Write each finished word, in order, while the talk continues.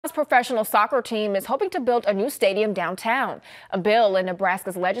Omaha's professional soccer team is hoping to build a new stadium downtown. A bill in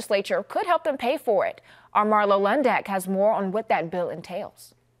Nebraska's legislature could help them pay for it. Our Marlo Lundak has more on what that bill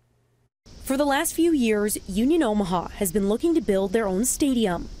entails. For the last few years, Union Omaha has been looking to build their own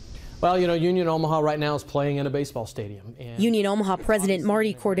stadium. Well, Union Omaha right now is playing in a baseball stadium. Union Omaha President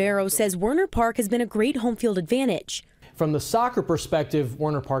Marty Cordero says Werner Park has been a great home field advantage. From the soccer perspective,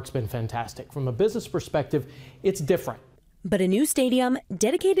 Werner Park's been fantastic. From a business perspective, it's different. But a new stadium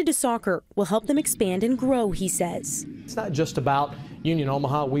dedicated to soccer will help them expand and grow, he says. It's not just about Union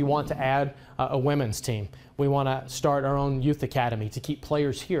Omaha. We want to add a women's team. We want to start our own youth academy to keep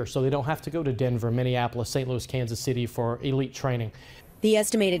players here so they don't have to go to Denver, Minneapolis, St. Louis, Kansas City for elite training. The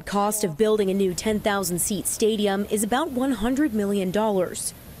estimated cost of building a new 10,000-seat stadium is about $100 million.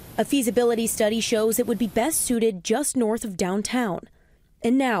 A feasibility study shows it would be best suited just north of downtown.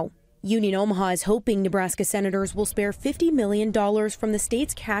 And now, Union Omaha is hoping Nebraska senators will spare $50 million from the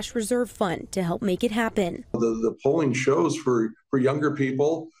state's cash reserve fund to help make it happen. The polling shows for younger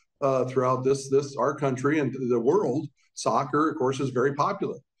people throughout our country and the world, soccer, of course, is very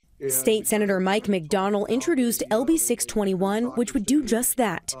popular. State Senator Mike McDonald introduced LB 621, which would do just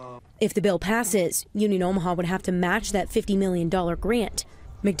that. If the bill passes, Union Omaha would have to match that $50 million grant.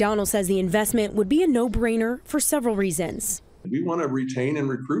 McDonald says the investment would be a no-brainer for several reasons. We want to retain and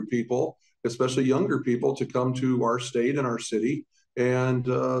recruit people, especially younger people, to come to our state and our city. And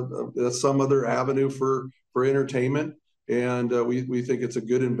that's some other avenue for entertainment. And we think it's a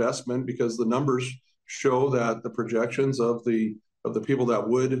good investment because the numbers show that the projections of the people that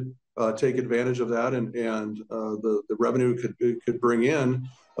would take advantage of that and the revenue could bring in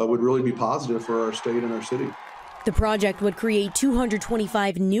would really be positive for our state and our city. The project would create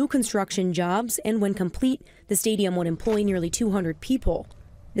 225 new construction jobs, and when complete, the stadium would employ nearly 200 people.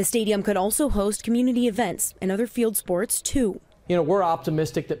 The stadium could also host community events and other field sports, too. We're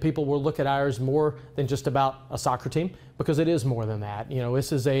optimistic that people will look at ours more than just about a soccer team, because it is more than that.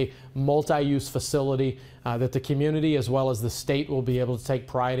 This is a multi-use facility that the community as well as the state will be able to take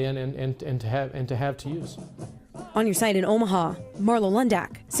pride in and to have to use. On your site in Omaha, Marlo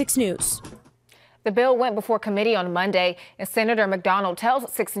Lundak, 6 News. The bill went before committee on Monday, and Senator McDonald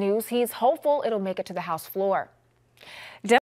tells 6 News he's hopeful it'll make it to the House floor.